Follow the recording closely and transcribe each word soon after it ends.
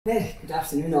Hey, good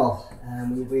afternoon all.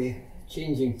 We'll be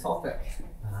changing topic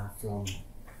from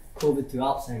COVID to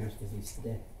Alzheimer's disease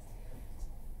today.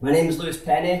 My name is Lewis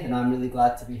Penny and I'm really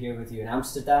glad to be here with you in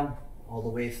Amsterdam, all the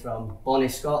way from Bonnie,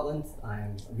 Scotland. I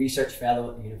am a research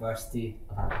fellow at the University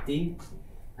of Aberdeen,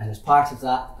 and as part of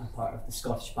that, I'm part of the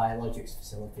Scottish Biologics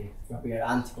facility, where we are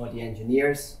antibody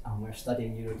engineers and we're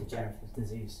studying neurodegenerative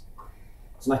disease.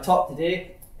 So my talk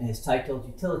today is titled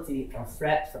Utility or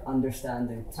Threat for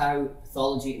Understanding Tau,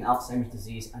 Pathology in Alzheimer's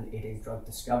Disease and Aiding Drug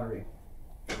Discovery.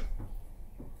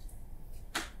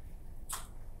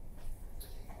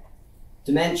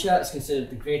 Dementia is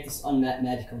considered the greatest unmet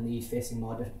medical need facing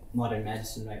modern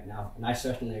medicine right now, and I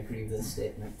certainly agree with this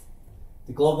statement.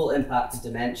 The global impact of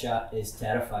dementia is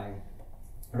terrifying.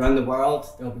 Around the world,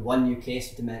 there will be one new case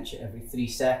of dementia every 3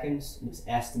 seconds, and it's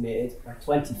estimated by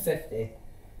 2050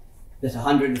 that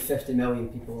 150 million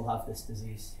people will have this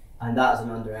disease, and that is an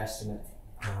underestimate.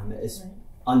 It is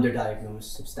underdiagnosed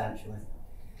substantially.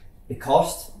 The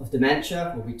cost of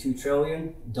dementia will be $2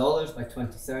 trillion by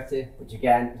 2030, which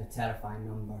again is a terrifying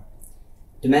number.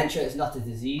 Dementia is not a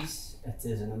disease, it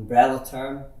is an umbrella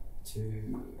term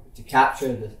to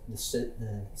capture the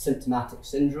symptomatic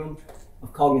syndrome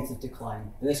of cognitive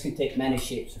decline. And this can take many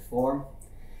shapes or form,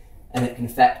 and it can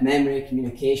affect memory,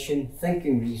 communication,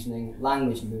 thinking, reasoning,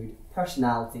 language, mood,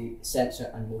 personality, sensor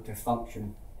and motor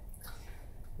function.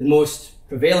 The most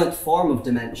prevalent form of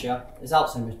dementia is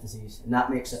Alzheimer's disease, and that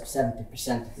makes up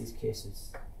 70% of these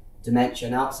cases. Dementia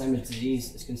and Alzheimer's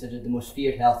disease is considered the most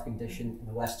feared health condition in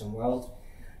the Western world,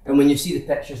 and when you see the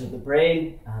pictures of the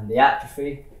brain and the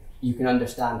atrophy, you can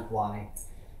understand why.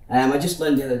 I just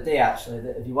learned the other day actually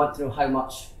that if you want to know how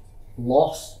much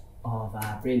loss of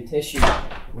brain tissue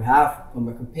we have when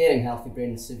we're comparing healthy brain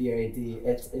and severe AD,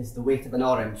 it is the weight of an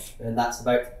orange, and that's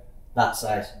about that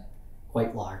size,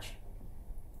 quite large.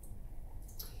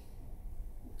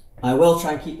 I will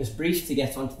try and keep this brief to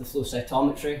get onto the flow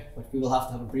cytometry, but we will have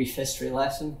to have a brief history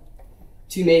lesson.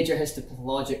 Two major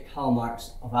histopathologic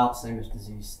hallmarks of Alzheimer's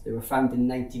disease. They were found in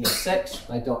 1906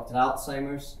 by Dr.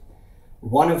 Alzheimer's,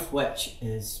 one of which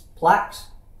is plaques.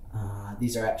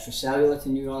 These are extracellular to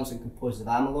neurons and composed of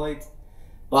amyloid,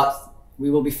 but we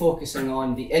will be focusing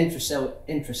on the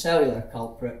intracellular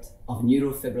culprit of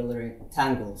neurofibrillary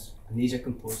tangles, and these are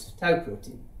composed of tau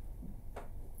protein.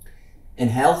 In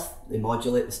health, they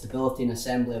modulate the stability and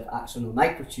assembly of axonal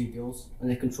microtubules, and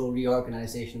they control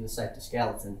reorganization of the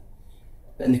cytoskeleton.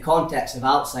 But in the context of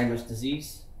Alzheimer's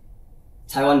disease,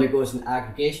 tau undergoes an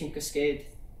aggregation cascade,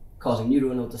 causing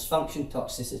neuronal dysfunction,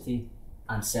 toxicity,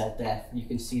 and cell death. You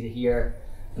can see here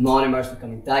the monomers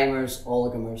becoming dimers,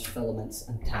 oligomers, filaments,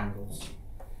 and tangles.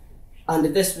 And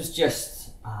if this was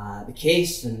just the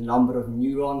case in a number of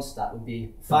neurons, that would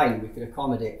be fine. We could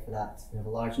accommodate for that. We have a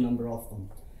large number of them.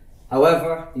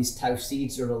 However, these tau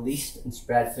seeds are released and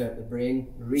spread throughout the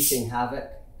brain, wreaking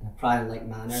havoc in a prion-like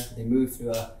manner. They move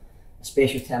through a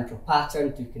spatiotemporal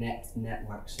pattern to connect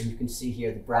networks. And you can see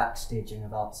here the BRAC staging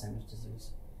of Alzheimer's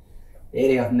disease. The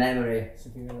area of memory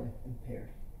severely impaired.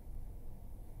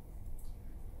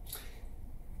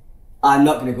 I'm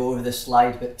not going to go over this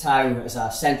slide, but tau has a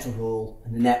central role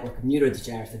in the network of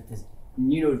neurodegenerative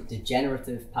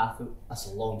that's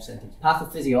a long sentence,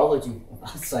 pathophysiology of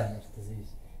Alzheimer's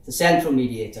disease. It's a central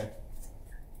mediator.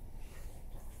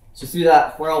 So through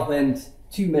that whirlwind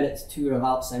 2-minute tour of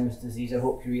Alzheimer's disease, I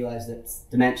hope you realise that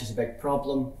dementia is a big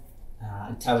problem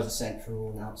and tau has a central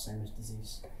role in Alzheimer's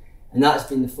disease. And that has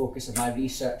been the focus of my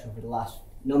research over the last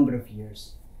number of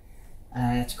years.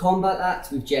 To combat that,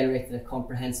 we've generated a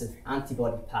comprehensive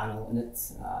antibody panel, and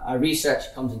our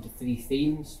research comes into 3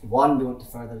 themes. One, we want to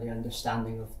further the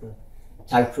understanding of the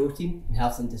tau protein in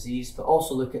health and disease, but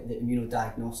also look at the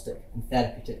immunodiagnostic and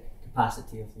therapeutic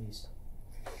capacity of these.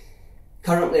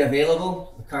 Currently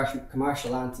available, the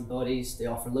commercial antibodies, they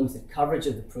offer limited coverage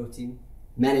of the protein,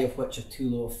 many of which are too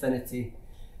low affinity,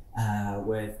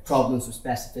 with problems with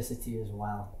specificity as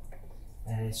well.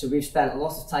 So we've spent a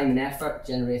lot of time and effort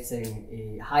generating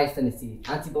a high affinity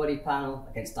antibody panel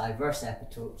against diverse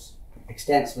epitopes,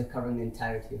 extensively covering the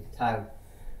entirety of tau.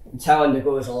 And tau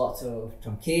undergoes a lot of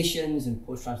truncations and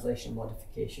post-translational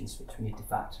modifications, which we need to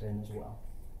factor in as well.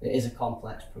 It is a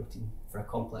complex protein for a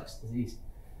complex disease.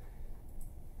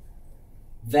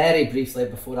 Very briefly,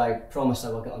 before I promise I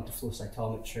will get onto flow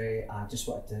cytometry, I just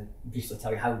wanted to briefly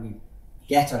tell you how we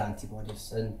get our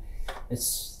antibodies, and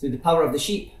it's through the power of the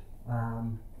sheep.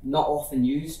 Not often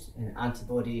used in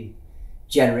antibody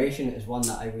generation. It is one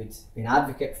that I would be an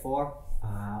advocate for.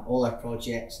 All our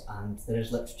projects, and there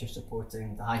is literature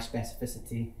supporting the high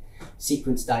specificity,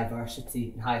 sequence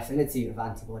diversity and high affinity of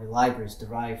antibody libraries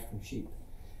derived from sheep.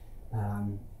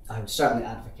 I would certainly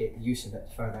advocate the use of it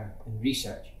further in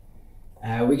research.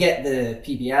 We get the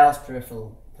PBLs,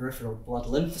 peripheral blood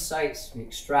lymphocytes, we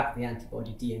extract the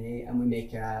antibody DNA, and we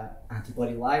make an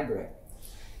antibody library.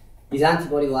 These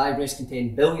antibody libraries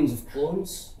contain billions of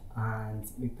clones, and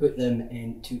we put them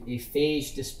into a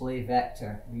phage display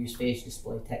vector. We use phage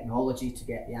display technology to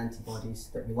get the antibodies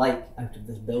that we like out of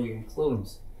this billion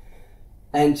clones.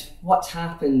 And what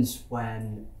happens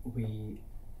when we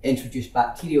introduce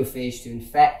bacteriophage to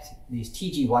infect these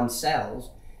TG1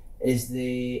 cells is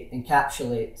they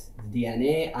encapsulate the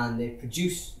DNA and they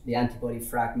produce the antibody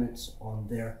fragments on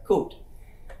their coat,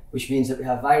 which means that we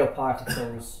have viral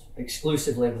particles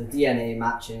exclusively with the DNA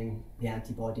matching the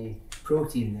antibody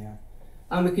protein there.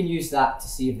 And we can use that to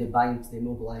see if they bind to the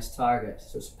immobilized target.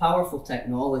 So it's a powerful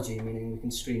technology, meaning we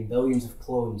can screen billions of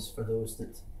clones for those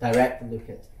that directly look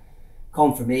at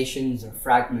conformations or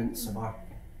fragments of our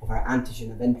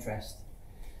antigen of interest.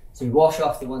 So we wash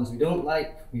off the ones we don't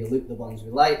like, we elute the ones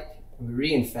we like, we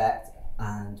reinfect,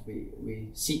 and we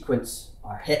sequence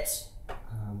our hits,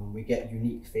 and we get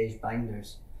unique phage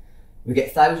binders. We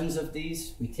get thousands of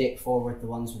these, we take forward the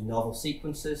ones with novel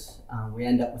sequences, and we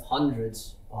end up with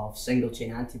hundreds of single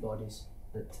chain antibodies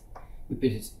that we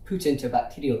put into a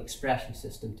bacterial expression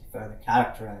system to further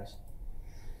characterize.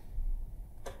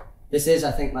 This is,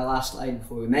 I think, my last slide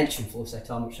before we mention flow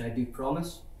cytometry, I do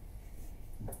promise.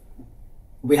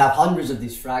 We have hundreds of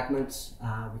these fragments.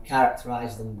 We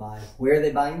characterize them by where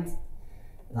they bind,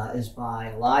 that is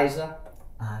by ELISA,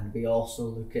 and we also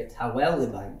look at how well they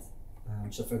bind.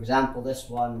 So for example, this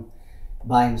one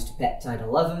binds to peptide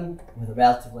 11 with a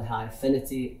relatively high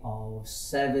affinity of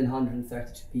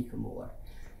 732 picomolar.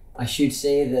 I should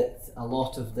say that a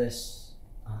lot of this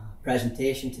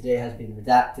presentation today has been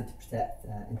redacted to protect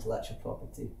intellectual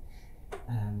property.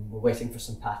 We're waiting for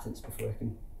some patents before we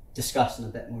can discuss in a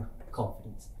bit more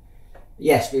confidence. But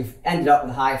yes, we've ended up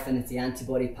with a high affinity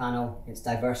antibody panel against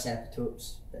diverse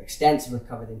epitopes that extensively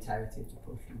cover the entirety of the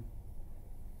protein.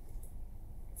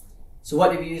 So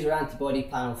what do we use our antibody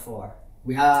panel for?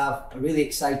 We have a really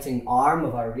exciting arm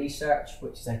of our research,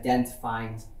 which is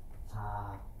identifying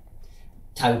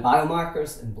tau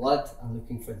biomarkers in blood and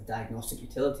looking for the diagnostic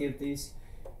utility of these.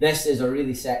 This is a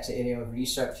really sexy area of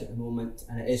research at the moment,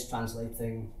 and it is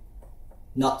translating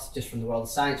not just from the world of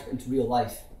science, but into real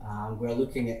life. We're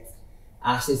looking at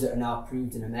assays that are now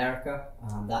approved in America.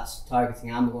 That's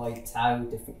targeting amyloid, tau,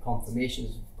 different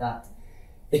conformations of that.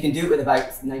 They can do it with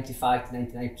about 95 to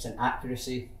 99%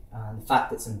 accuracy. The fact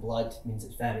that it's in blood means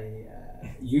it's very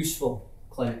useful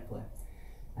clinically.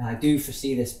 And I do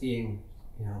foresee this being,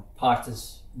 part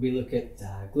as we look at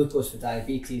glucose for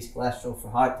diabetes, cholesterol for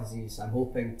heart disease. I'm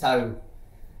hoping tau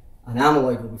and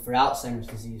amyloid will be for Alzheimer's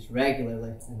disease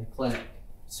regularly in the clinic,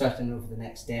 certainly over the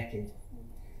next decade.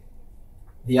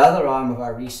 The other arm of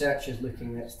our research is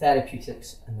looking at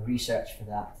therapeutics and the research for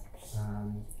that.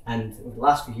 And over the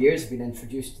last few years, I've been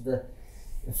introduced to the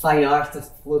fine art of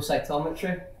flow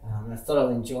cytometry, and I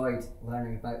thoroughly enjoyed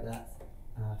learning about that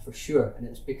for sure, and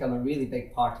it's become a really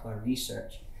big part of our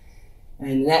research.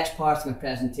 And the next part of my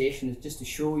presentation is just to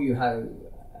show you how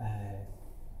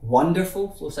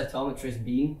wonderful flow cytometry has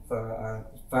been for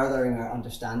furthering our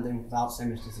understanding of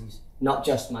Alzheimer's disease, not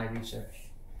just my research.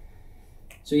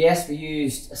 So yes, we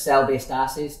used cell-based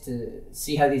assays to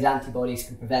see how these antibodies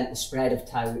can prevent the spread of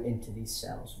tau into these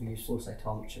cells. We use flow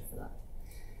cytometry for that.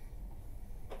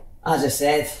 As I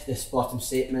said, this bottom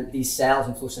statement, these cells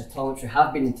and flow cytometry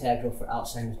have been integral for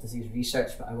Alzheimer's disease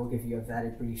research, but I will give you a very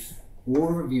brief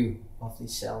overview of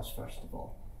these cells first of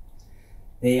all.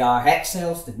 They are hex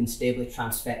cells. They've been stably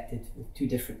transfected with two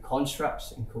different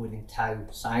constructs encoding tau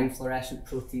cyan fluorescent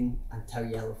protein and tau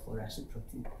yellow fluorescent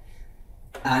protein.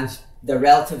 And they're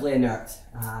relatively inert.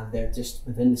 They're just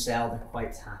within the cell, they're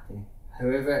quite happy.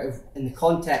 However, in the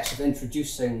context of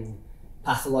introducing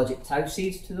pathologic tau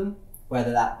seeds to them,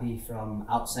 whether that be from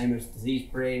Alzheimer's disease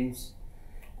brains,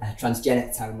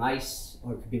 transgenic tau mice,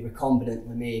 or it could be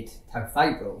recombinantly made tau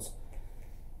fibrils,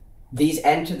 these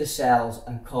enter the cells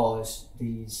and cause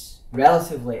these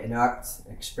relatively inert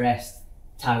expressed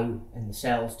tau in the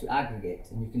cells to aggregate.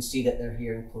 And you can see that they're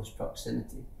here in close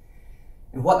proximity.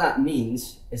 And what that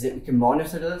means is that we can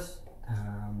monitor this.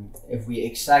 If we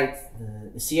excite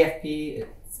the CFP at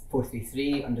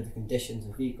 433 under the conditions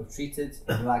of vehicle treated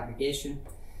no aggregation,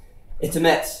 it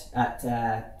emits at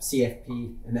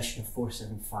CFP emission of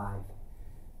 475.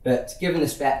 But given the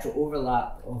spectral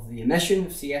overlap of the emission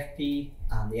of CFP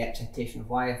and the excitation of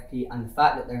YFP and the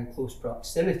fact that they're in close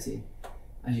proximity,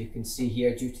 as you can see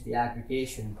here due to the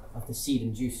aggregation of the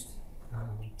seed-induced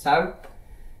tau,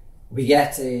 we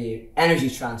get a energy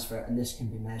transfer, and this can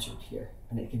be measured here.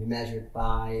 and it can be measured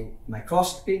by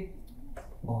microscopy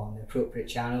on the appropriate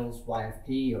channels,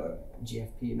 YFP or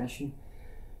GFP emission.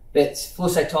 But flow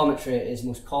cytometry is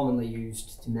most commonly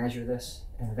used to measure this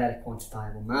in a very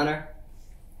quantifiable manner.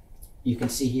 You can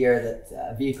see here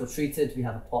that vehicle treated, we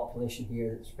have a population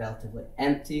here that's relatively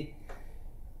empty.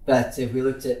 But if we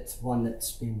looked at one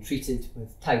that's been treated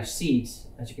with tau seeds,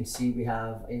 as you can see, we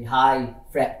have a high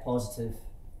FRET positive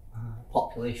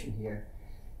population here.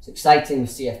 It's exciting with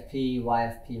CFP,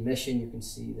 YFP emission. You can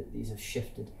see that these have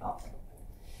shifted up.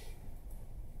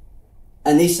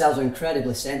 And these cells are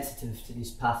incredibly sensitive to these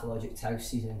pathologic tau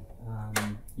seeding.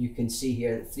 You can see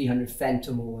here that 300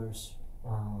 femtomolar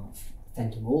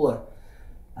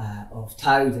of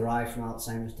tau derived from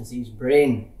Alzheimer's disease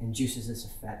brain induces this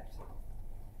effect.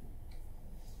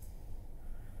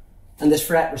 And this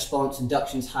FRET response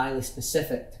induction is highly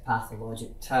specific to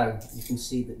pathologic tau. You can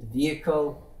see that the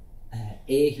vehicle,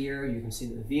 A here, you can see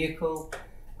that the vehicle,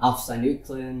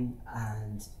 alpha-synuclein,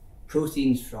 and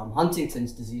proteins from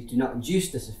Huntington's disease do not induce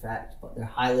this effect, but they're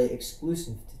highly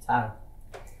exclusive to tau.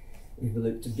 If we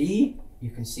look to B,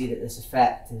 you can see that this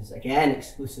effect is again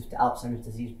exclusive to Alzheimer's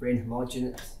disease brain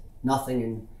homogeneous, nothing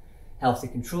in healthy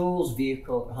controls,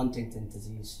 vehicle, or Huntington's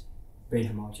disease brain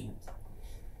homogeneous.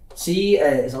 C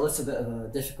is a little bit of a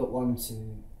difficult one to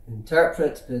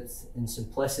interpret, but in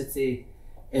simplicity,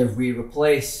 if we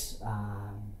replace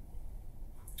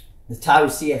the tau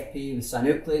CFP with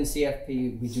synuclein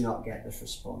CFP, we do not get this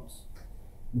response.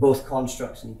 Both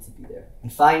constructs need to be there.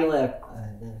 And finally,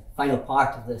 the final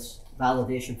part of this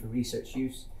validation for research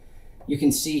use, you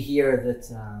can see here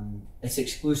that it's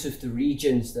exclusive to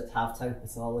regions that have tau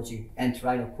pathology.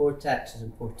 Entorhinal cortex is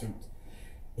important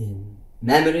in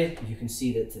memory. You can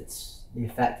see that the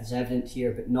effect is evident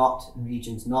here, but not in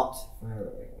regions not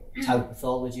for tau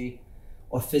pathology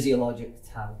or physiologic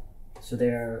tau. So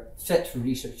they're fit for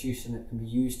research use, and it can be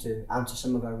used to answer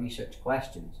some of our research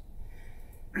questions.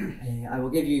 I will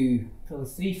give you probably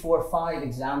 3, 4, 5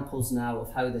 examples now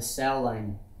of how the cell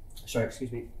line,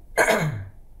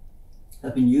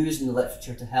 have been used in the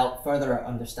literature to help further our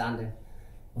understanding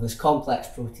of this complex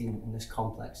protein and this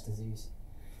complex disease.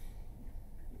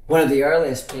 One of the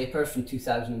earliest papers from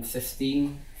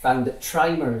 2015 found that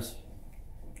trimers,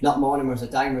 not monomers or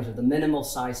dimers, are the minimal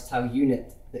sized tau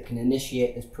unit that can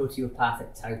initiate this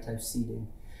proteopathic tau seeding.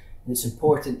 And it's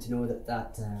important to know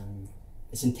that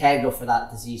it's integral for that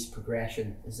disease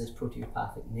progression, is this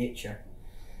proteopathic nature.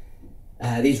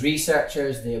 These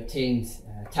researchers, they obtained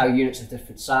tau units of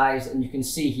different size, and you can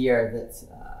see here that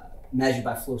measured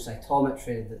by flow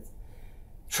cytometry that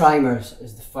trimers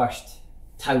is the first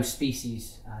tau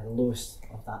species, the lowest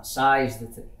of that size,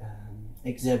 that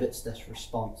exhibits this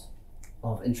response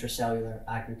of intracellular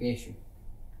aggregation.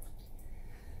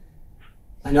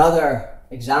 Another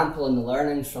example in the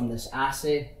learnings from this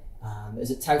assay is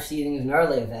that tau seeding is an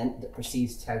early event that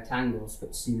precedes tau tangles,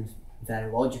 which seems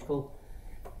very logical.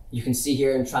 You can see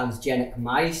here in transgenic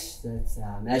mice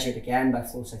that measured again by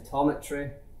flow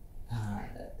cytometry,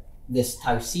 this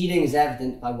tau seeding is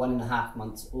evident by 1.5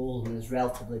 months old and is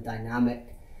relatively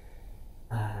dynamic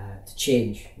to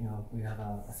change. You know, we have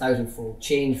a 1,000-fold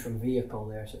change from vehicle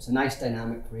there, so it's a nice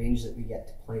dynamic range that we get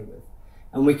to play with.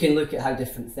 And we can look at how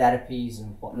different therapies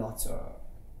and whatnot, or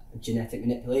genetic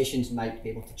manipulations, might be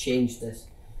able to change this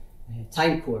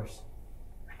time course.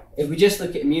 If we just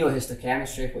look at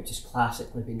immunohistochemistry, which has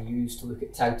classically been used to look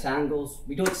at tau tangles,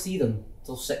 we don't see them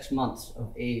until 6 months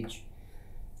of age.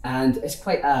 And it's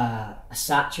quite a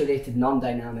saturated,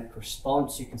 non-dynamic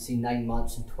response. You can see 9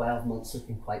 months and 12 months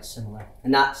looking quite similar.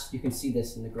 And you can see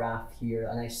this in the graph here,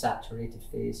 a nice saturated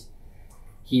phase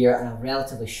here and a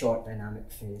relatively short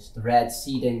dynamic phase. The red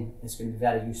seeding is going to be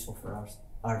very useful for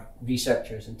our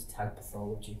researchers into tau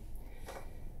pathology.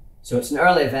 So it's an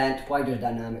early event, wider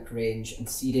dynamic range, and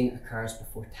seeding occurs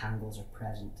before tangles are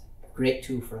present. Great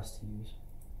tool for us to use.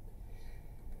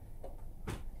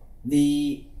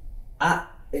 The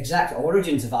exact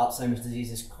origins of Alzheimer's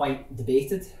disease is quite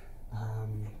debated.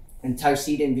 And tau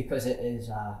seeding, because it is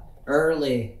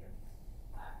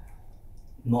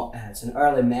it's an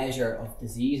early measure of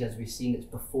disease, as we've seen, it's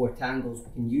before tangles,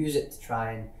 we can use it to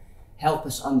try and help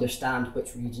us understand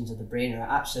which regions of the brain are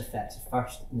actually affected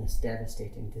first in this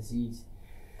devastating disease.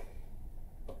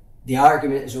 The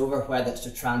argument is over whether it's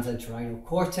the transentorhinal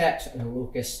cortex or the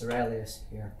locus coeruleus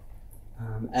here.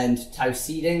 And tau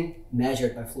seeding,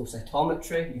 measured by flow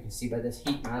cytometry, you can see by this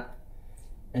heat map,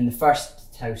 and the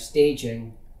first tau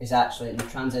staging is actually in the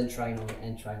transentorhinal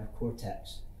and entorhinal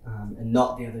cortex, and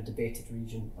not the other debated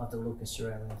region of the locus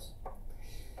coeruleus.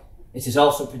 It is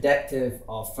also predictive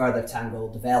of further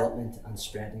tangle development and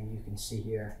spreading. You can see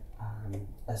here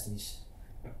as these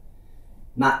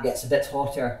map gets a bit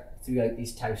hotter throughout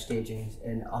these tau stagings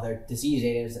in other disease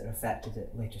areas that are affected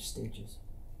at later stages.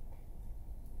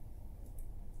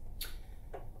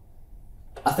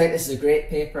 I think this is a great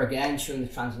paper, again, showing the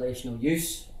translational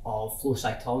use of flow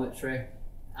cytometry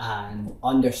and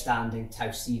understanding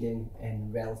tau seeding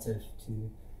in relative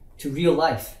to real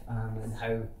life and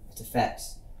how it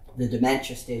affects the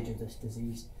dementia stage of this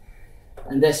disease.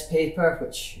 And this paper,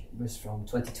 which was from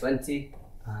 2020,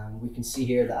 we can see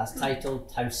here that as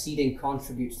titled, Tau seeding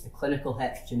contributes to the clinical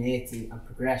heterogeneity and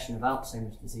progression of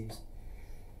Alzheimer's disease.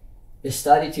 This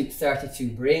study took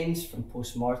 32 brains from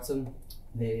post-mortem.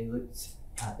 They looked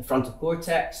at the frontal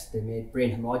cortex, they made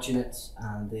brain homogenates,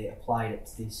 and they applied it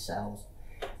to these cells.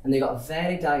 And they got a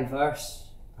very diverse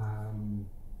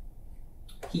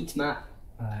heat map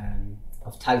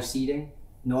of tau seeding,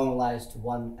 normalized to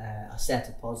a set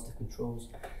of positive controls.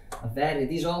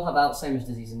 These all have Alzheimer's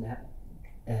disease and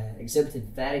exhibited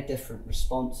very different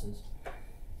responses.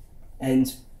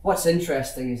 And what's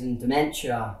interesting is in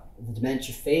dementia, the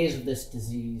dementia phase of this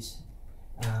disease,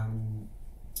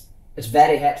 it's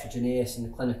very heterogeneous in the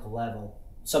clinical level.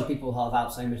 Some people have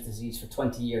Alzheimer's disease for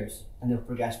 20 years and they'll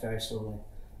progress very slowly.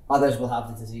 Others will have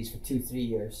the disease for 2-3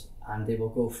 years and they will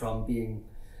go from being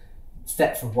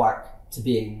fit for work to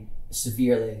being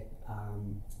severely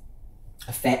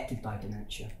affected by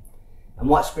dementia. And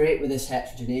what's great with this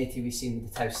heterogeneity we've seen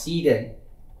with the tau seeding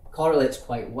correlates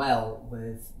quite well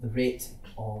with the rate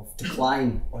of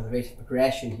decline or the rate of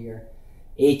progression here.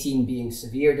 18 being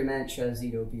severe dementia,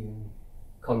 0 being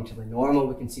cognitively normal.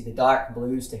 We can see the dark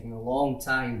blues taking a long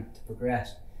time to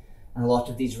progress, and a lot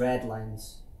of these red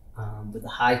lines with the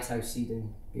high tau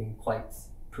seeding being quite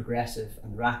progressive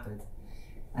and rapid,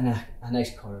 and a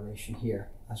nice correlation here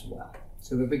as well.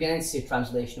 So we're beginning to see a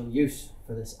translational use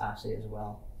for this assay as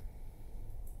well.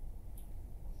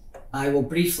 I will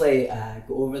briefly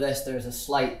go over this. There's a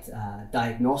slight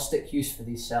diagnostic use for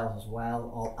these cells as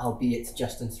well, albeit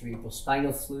just in cerebral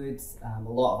spinal fluid. A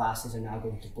lot of assays are now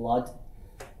going to blood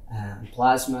and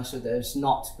plasma, so there's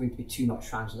not going to be too much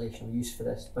translational use for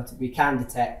this, but we can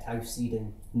detect tau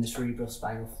seeding in the cerebral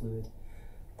spinal fluid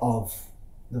of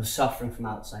those suffering from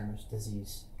Alzheimer's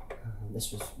disease.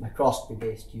 This was microscopy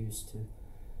based used to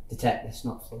detect this,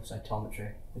 not flow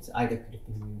cytometry, but either could have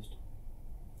been used.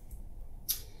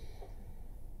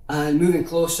 And moving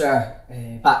closer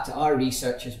back to our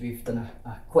research, as we've done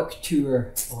a quick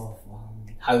tour of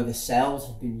how the cells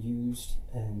have been used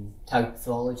in tau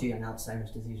pathology and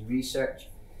Alzheimer's disease research,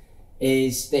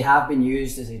 is they have been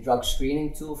used as a drug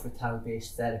screening tool for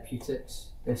tau-based therapeutics.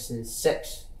 This is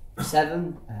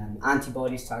 7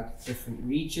 antibodies target different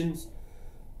regions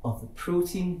of the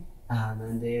protein,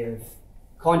 and they have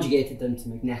conjugated them to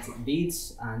magnetic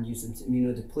beads and used them to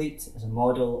immunodeplete as a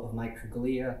model of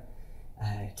microglia,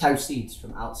 tau seeds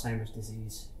from Alzheimer's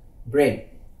disease brain.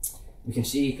 We can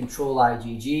see control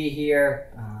IgG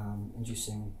here,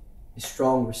 inducing a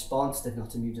strong response. They've not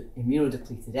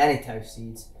immunodepleted any tau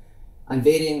seeds, and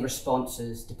varying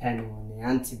responses depending on the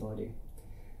antibody.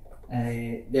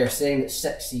 They're saying that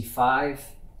 6C5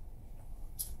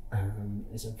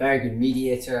 is a very good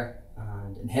mediator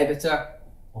and inhibitor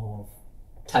of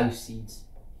tau seeds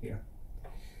here.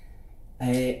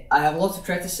 I have lots of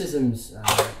criticisms.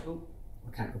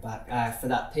 I can't go back for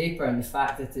that paper, and the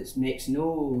fact that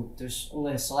there's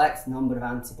only a select number of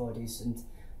antibodies, and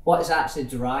what is actually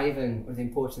driving or the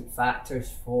important factors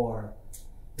for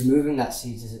removing that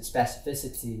seeds? Is it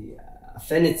specificity,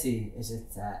 affinity, is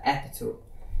it epitope?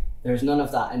 There's none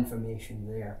of that information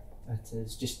there. It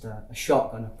is just a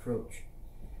shotgun approach.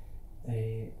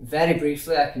 Very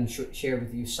briefly, I can share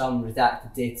with you some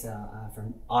redacted data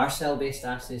from our cell-based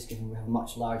assays, given we have a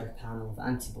much larger panel of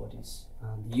antibodies,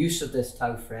 and the use of this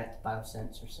tau FRET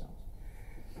biosensor cells.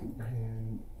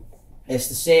 It's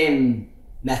the same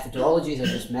methodologies I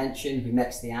just mentioned. We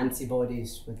mix the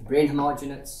antibodies with the brain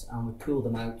homogenates and we pull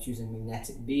them out using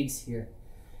magnetic beads here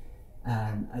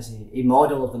as a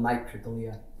model of the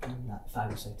microglia in that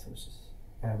phagocytosis.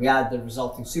 We add the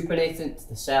resulting supernatant to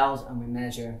the cells and we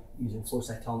measure using flow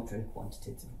cytometry in a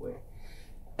quantitative way.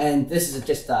 And this is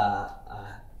just a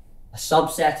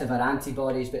subset of our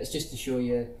antibodies, but it's just to show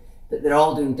you that they're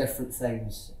all doing different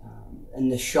things in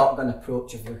the shotgun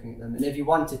approach of looking at them. And if you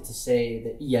wanted to say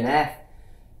that ENF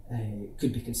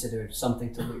could be considered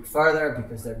something to look further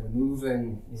because they're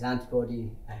removing these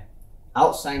antibody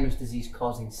Alzheimer's disease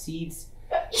causing seeds,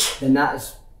 then that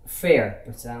is fair,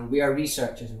 but we are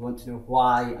researchers. We want to know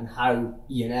why and how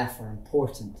ENF are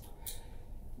important,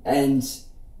 and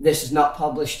this is not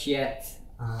published yet,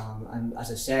 and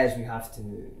as I said, we have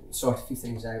to sort a few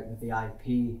things out with the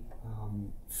IP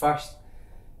first,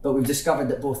 But we've discovered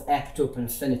that both epitope and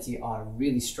affinity are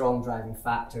really strong driving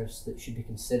factors that should be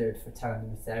considered for tau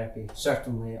immunotherapy,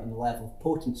 certainly on the level of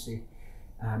potency,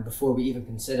 before we even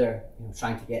consider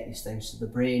trying to get these things to the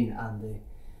brain and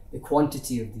the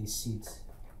quantity of these seeds.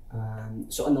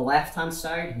 So on the left-hand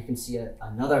side, we can see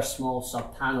another small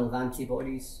subpanel of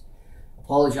antibodies,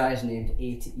 apologise, named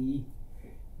A to E.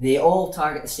 They all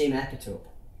target the same epitope,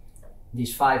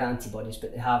 these 5 antibodies,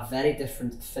 but they have very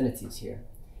different affinities here.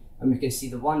 And we can see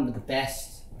the one with the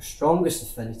best or strongest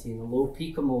affinity in the low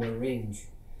picomolar range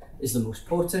is the most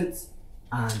potent,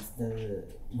 and the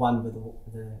one with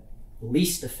the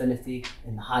least affinity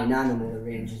in the high nanomolar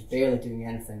range is barely doing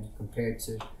anything compared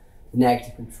to the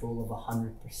negative control of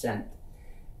 100%.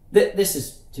 This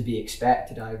is to be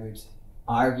expected, I would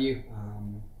argue.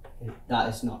 That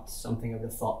is not something I would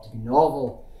have thought to be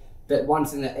novel, but one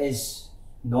thing that is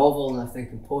novel and I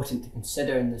think important to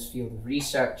consider in this field of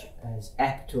research is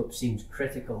epitope seems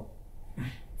critical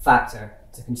factor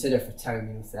to consider for tau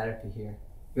immunotherapy here.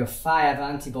 We have 5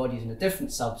 antibodies in a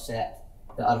different subset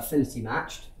that are affinity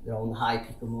matched. They're all in the high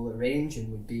picomolar range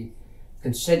and would be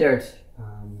considered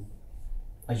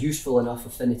a useful enough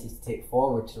affinity to take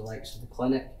forward to the likes of the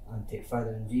clinic and take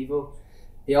further in vivo.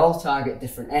 They all target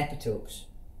different epitopes.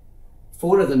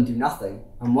 4 of them do nothing,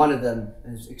 and 1 of them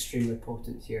is extremely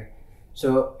potent here.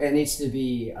 So it needs to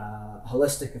be a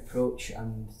holistic approach,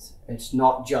 and it's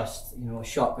not just a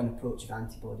shotgun approach of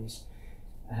antibodies.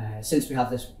 Since we have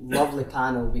this lovely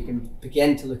panel, we can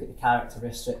begin to look at the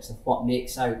characteristics of what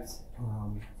makes out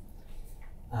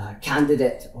a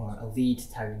candidate or a lead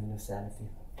tau immunotherapy.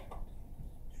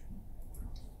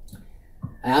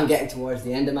 I am getting towards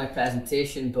the end of my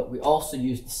presentation, but we also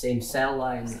use the same cell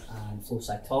line and flow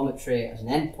cytometry as an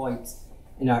endpoint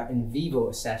in our in vivo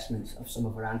assessments of some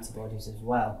of our antibodies as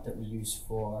well that we use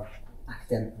for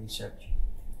academic research.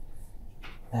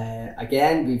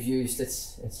 Again, we've used,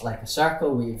 it's like a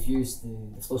circle, we've used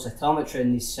the flow cytometer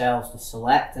in these cells to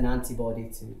select an antibody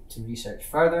to research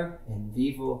further in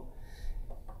vivo.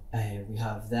 We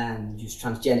have then used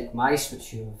transgenic mice,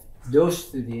 which you have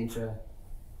dosed through the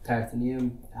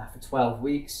intraperitoneum for 12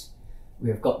 weeks. We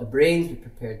have got the brains, we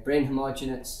prepared brain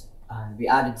homogenates, and we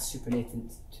added the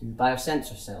supernatant to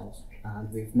biosensor cells. And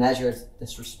we've measured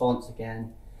this response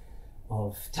again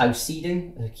of tau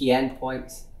seeding as a key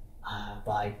endpoint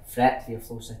by FRET via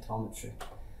flow cytometry.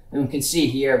 And we can see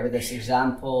here with this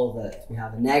example that we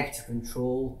have a negative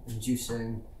control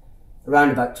inducing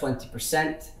around about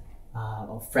 20%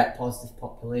 of FRET positive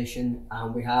population,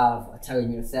 and we have a tau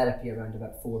immunotherapy around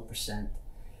about 4%.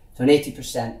 So an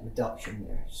 80% reduction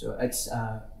there. So it's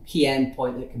a key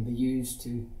endpoint that can be used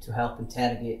to help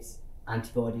interrogate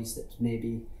antibodies that may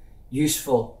be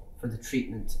useful for the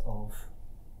treatment of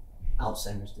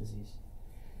Alzheimer's disease.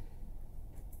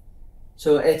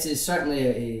 So it is certainly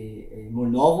a more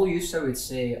novel use, I would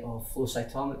say, of flow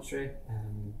cytometry.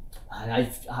 And I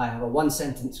have a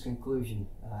one-sentence conclusion.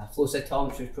 Flow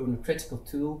cytometry has proven a critical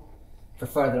tool for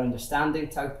further understanding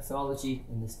tau pathology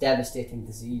in this devastating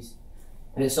disease.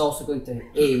 And it's also going to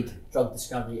aid drug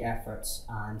discovery efforts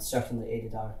and certainly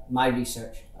aided my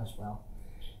research as well.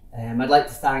 I'd like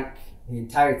to thank the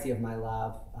entirety of my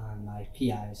lab and my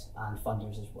PIs and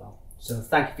funders as well. So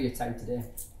thank you for your time today.